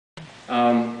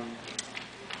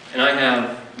And I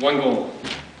have one goal: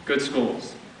 good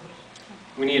schools.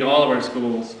 We need all of our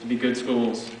schools to be good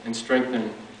schools and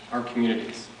strengthen our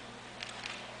communities.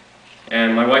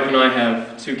 And my wife and I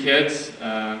have two kids,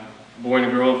 a boy and a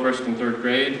girl, first and third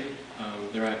grade.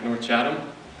 They're at North Chatham.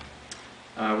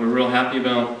 We're real happy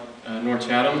about North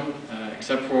Chatham,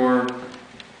 except for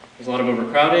there's a lot of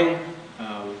overcrowding.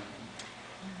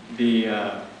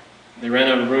 They ran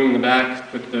out of room in the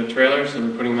back to put the trailers, so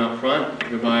we're putting them out front. If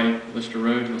you go by Lister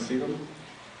Road, you'll see them.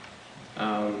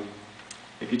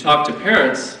 If you talk to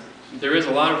parents, there is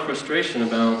a lot of frustration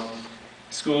about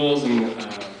schools and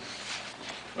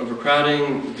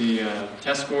overcrowding. The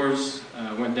test scores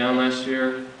went down last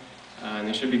year, and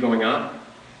they should be going up.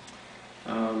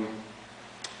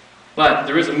 But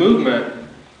there is a movement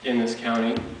in this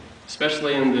county,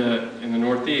 especially in the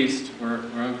Northeast, where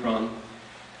I'm from.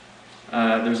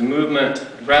 There's a movement,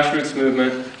 a grassroots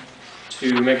movement,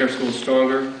 to make our schools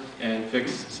stronger and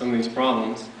fix some of these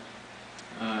problems.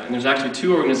 And there's actually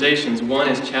two organizations. One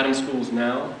is Chatham Schools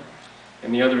Now,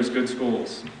 and the other is Good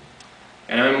Schools.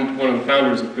 And I'm one of the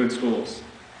founders of Good Schools.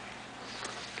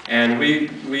 And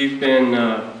we've been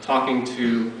talking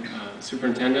to the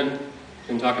superintendent,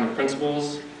 been talking to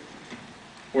principals,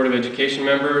 Board of Education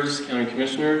members, county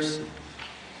commissioners,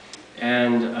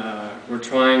 and we're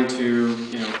trying to,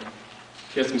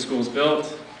 get some schools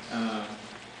built,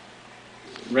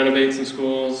 renovate some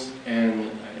schools, and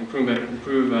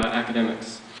improve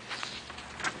academics.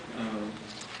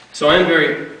 So I'm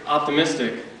very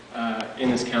optimistic in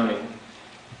this county,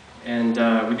 and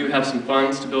we do have some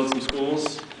funds to build some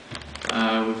schools.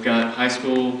 We've got high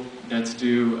school that's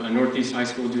due, Northeast High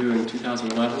School due in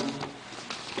 2011,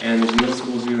 and there's a middle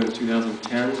school due in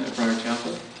 2010 at Briar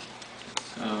Chapel.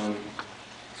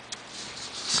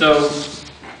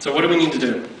 So what do we need to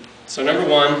do? So number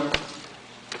one,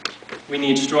 we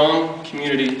need strong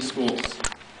community schools.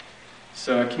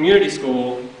 So a community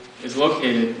school is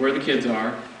located where the kids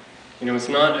are. It's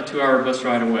not a 2-hour bus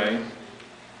ride away.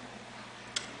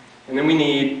 And then we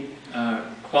need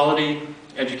quality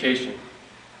education.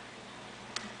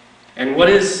 And what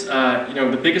is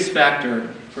the biggest factor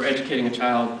for educating a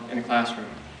child in a classroom?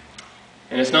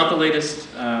 And it's not the latest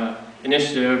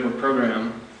initiative or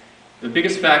program. The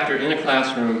biggest factor in a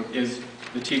classroom is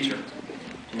the teacher.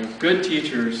 Good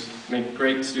teachers make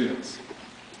great students.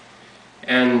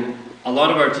 And a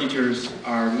lot of our teachers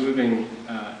are moving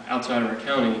outside of our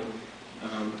county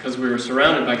because we're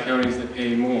surrounded by counties that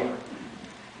pay more.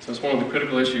 So it's one of the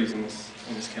critical issues in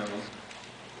this county.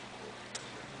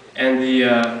 And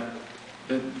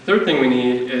the third thing we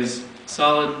need is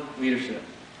solid leadership.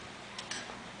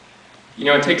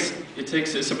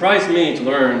 It surprised me to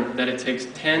learn that it takes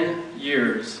 10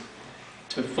 years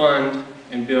to fund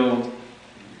and build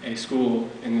a school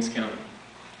in this county.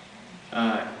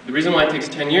 The reason why it takes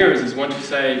 10 years is once you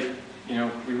say,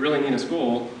 we really need a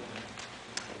school,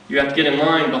 you have to get in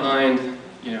line behind,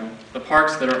 the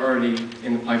parks that are already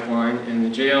in the pipeline, and the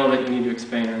jail that you need to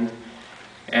expand,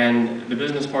 and the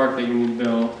business park that you need to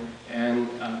build, and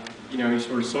you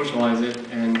sort of socialize it,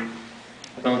 and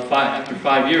after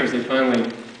 5 years they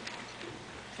finally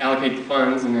allocate the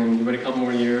funds, and then you wait a couple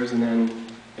more years, and then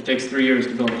it takes 3 years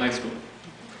to build a high school.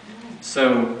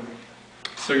 So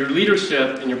your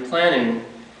leadership and your planning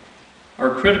are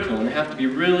critical, and they have to be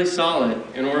really solid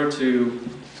in order to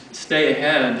stay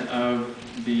ahead of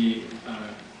the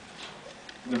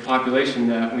population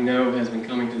that we know has been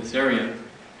coming to this area.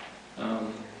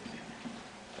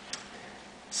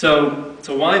 So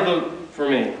why vote for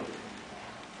me?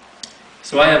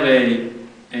 So I have a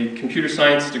computer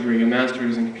science degree, a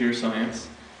master's in computer science.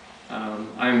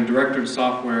 I'm director of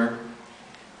software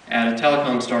at a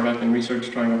telecom startup in Research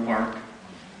Triangle Park.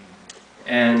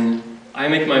 And I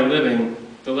make my living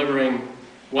delivering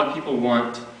what people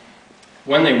want,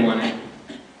 when they want it,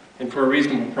 and for a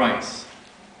reasonable price.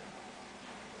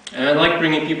 And I like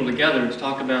bringing people together to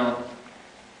talk about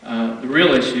the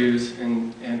real issues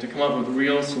and to come up with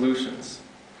real solutions.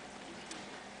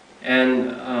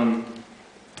 And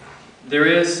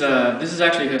this is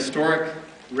actually a historic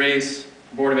race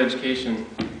Board of Education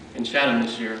in Chatham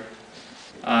this year.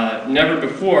 Never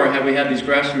before have we had these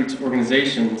grassroots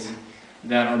organizations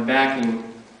that are backing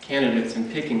candidates and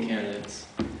picking candidates.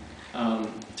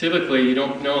 Typically, you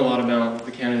don't know a lot about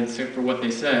the candidates except for what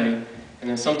they say, and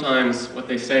then sometimes what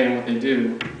they say and what they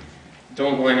do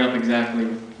don't line up exactly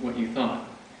with what you thought.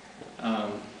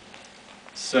 Of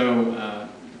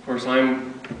course,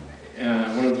 I'm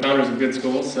one of the founders of Good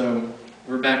Schools, so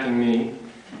we're backing me.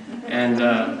 And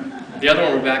the other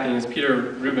one we're backing is Peter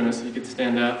Rubinus, if you could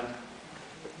stand up,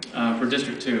 for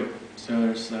District 2. So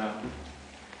there's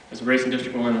There's a race in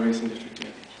District 1 and a race in District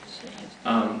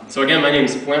 2. So again, my name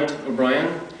is Flint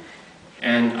O'Brien,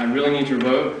 and I really need your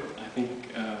vote. I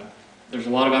think there's a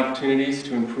lot of opportunities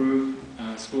to improve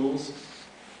schools,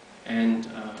 and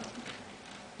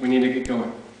we need to get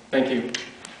going. Thank you.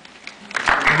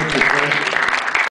 Thank you, Flint.